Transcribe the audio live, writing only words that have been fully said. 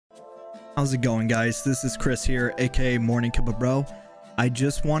How's it going, guys? This is Chris here, aka Morning Cup of Bro. I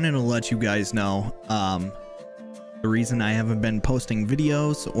just wanted to let you guys know the reason I haven't been posting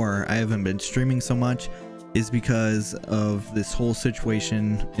videos or I haven't been streaming so much is because of this whole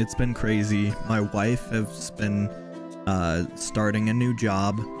situation. It's been crazy. My wife has been starting a new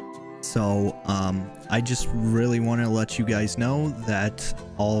job, so I just really want to let you guys know that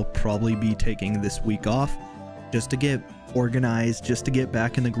I'll probably be taking this week off just to get organized, just to get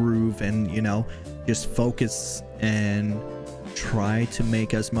back in the groove, and you know, just focus and try to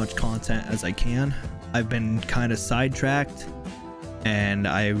make as much content as I can. I've been kind of sidetracked and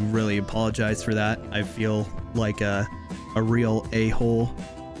I really apologize for that. I feel like a real a-hole,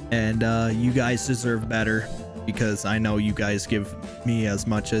 and you guys deserve better, because I know you guys give me as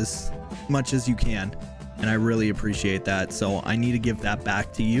much as you can, and I really appreciate that. So I need to give that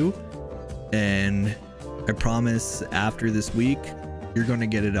back to you, and I promise after this week you're gonna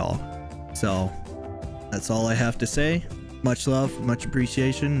get it all. So that's all I have to say. Much love, much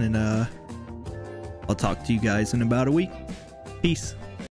appreciation, and I'll talk to you guys in about a week. Peace.